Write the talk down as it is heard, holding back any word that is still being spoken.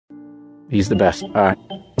He's the best. All right.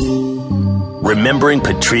 Remembering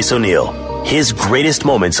Patrice O'Neal, his greatest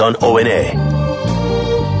moments on O&A.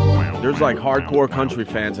 There's like hardcore country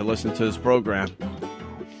fans that listen to this program,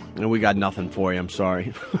 and we got nothing for you. I'm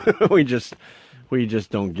sorry. we just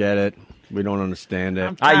don't get it. We don't understand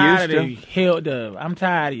it. I'm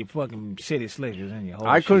tired of your fucking city slickers and your whole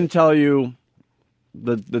I couldn't tell you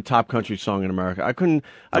the top country song in America. I couldn't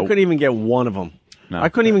even get one of them. No. I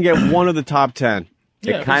couldn't even get one of the top 10.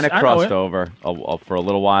 It kind of crossed over for a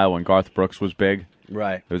little while when Garth Brooks was big.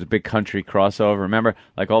 Right. There was a big country crossover. Remember,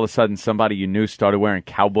 like all of a sudden somebody you knew started wearing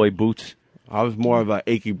cowboy boots? I was more of an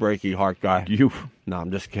achy breaky heart guy. No, I'm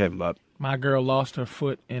just kidding, but my girl lost her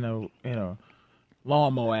foot in a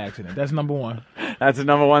lawnmower accident. That's number one. That's the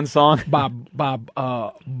number one song? By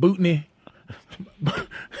Bootney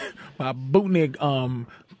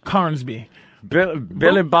Carnsby.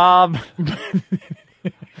 Billy Bob.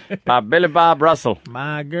 By Billy Bob Russell.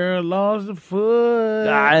 My girl lost a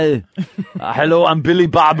foot. Hello, I'm Billy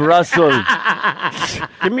Bob Russell.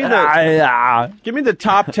 Give me the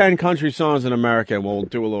top 10 country songs in America, and we'll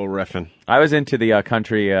do a little riffing. I was into the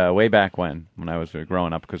country way back when I was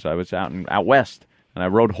growing up, because I was out west and I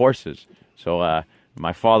rode horses. So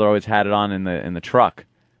my father always had it on in the truck.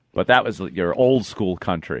 But that was your old school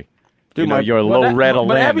country. Dude, your Loretta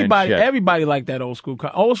Lynn everybody liked that old school.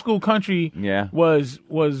 Old school country was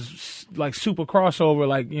like super crossover.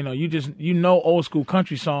 Like, old school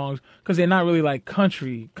country songs because they're not really like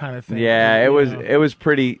country kind of thing. Yeah, it was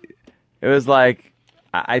pretty. It was like,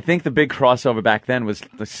 I think the big crossover back then was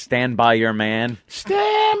the Stand By Your Man.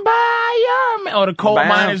 Stand by your man. Or the Coal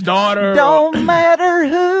Miner's Daughter. Don't matter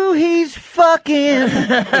who he's fucking,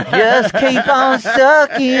 just keep on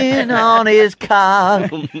sucking on his cock.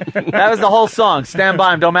 That was the whole song. Stand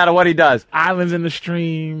by him, don't matter what he does. Islands in the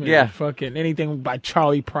Stream. Yeah. Fucking anything by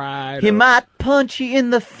Charlie Pride. He might punch you in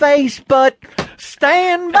the face, but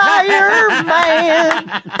stand by your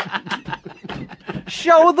man.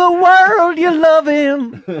 Show the world you love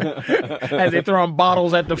him. As they're throwing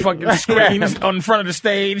bottles at the fucking screens on front of the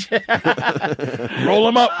stage. Roll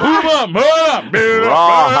them up, move them up,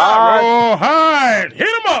 rawhide, hit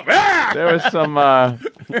them up. Ah! There was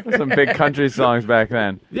some big country songs back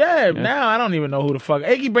then. Yeah, now I don't even know who the fuck.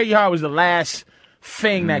 Achy Breaky Heart was the last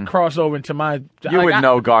thing that crossed over into my... You would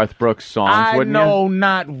know Garth Brooks songs, wouldn't you? I know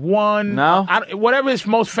not one. No? Whatever his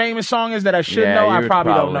most famous song is that I should know, I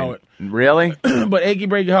probably don't know it. Really? But Achy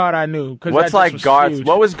Breaky Heart I knew. What's like Garth's... Huge.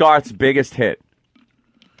 What was Garth's biggest hit?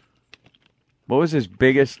 What was his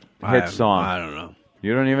biggest hit song? I don't know.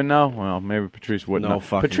 You don't even know? Well, maybe Patrice wouldn't know.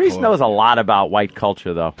 Patrice knows a lot about white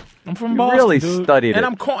culture, though. I'm from Boston, really dude. Studied and it.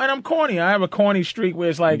 I'm corny. I have a corny streak where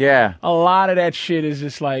it's like, a lot of that shit is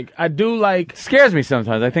just like, I do like... Scares me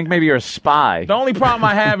sometimes. I think maybe you're a spy. The only problem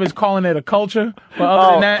I have is calling it a culture. But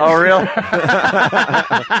other than that... Oh, really?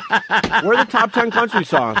 We're the top 10 country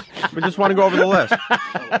songs. We just want to go over the list.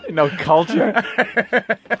 No culture?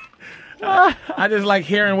 I just like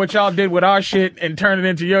hearing what y'all did with our shit and turn it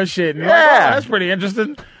into your shit. And that's pretty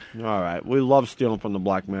interesting. All right. We love stealing from the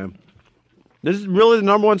black man. This is really the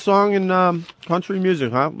number one song in country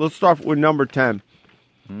music, huh? Let's start with number 10.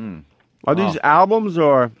 Are these albums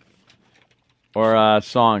or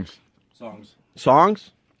songs?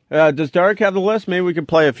 Songs? Does Derek have the list? Maybe we could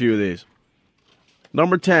play a few of these.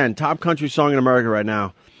 Number 10, top country song in America right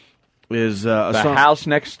now is a The song. House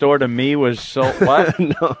Next Door to Me was so... What?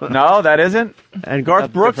 No, that isn't? And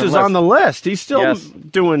Garth Brooks is on the list. He's still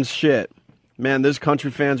doing shit. Man, there's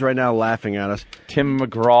country fans right now laughing at us. Tim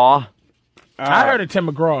McGraw. I heard of Tim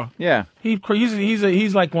McGraw. Yeah.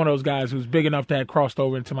 He's like one of those guys who's big enough to have crossed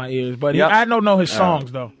over into my ears. But I don't know his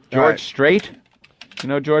songs, though. George Strait? You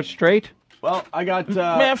know George Strait? Well, I got...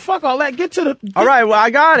 Man, fuck all that. Get to the... All right, well, I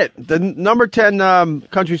got it. The number 10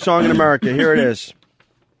 country song in America. Here it is.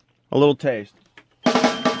 A little taste.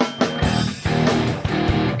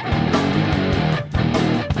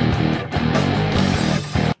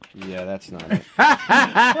 Yeah, that's not it.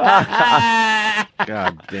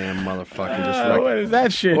 God damn motherfucker. What is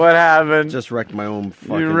that shit? What happened? Just wrecked my own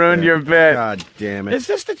fucking You ruined bit. your bit. God damn it. Is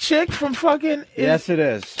this the chick from fucking... Yes, it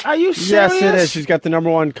is. Are you serious? Yes, it is. She's got the number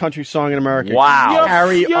one country song in America. Wow.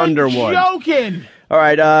 Carrie You're Underwood. joking. All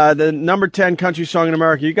right, the number 10 country song in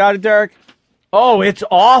America. You got it, Derek? Oh, it's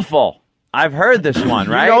awful. I've heard this one,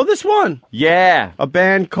 right? You know this one? Yeah. A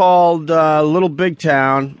band called Little Big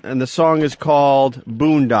Town, and the song is called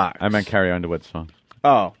Boondocks. I meant Carrie Underwood's song.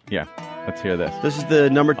 Oh. Yeah. Let's hear this. This is the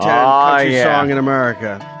number 10 country song in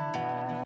America.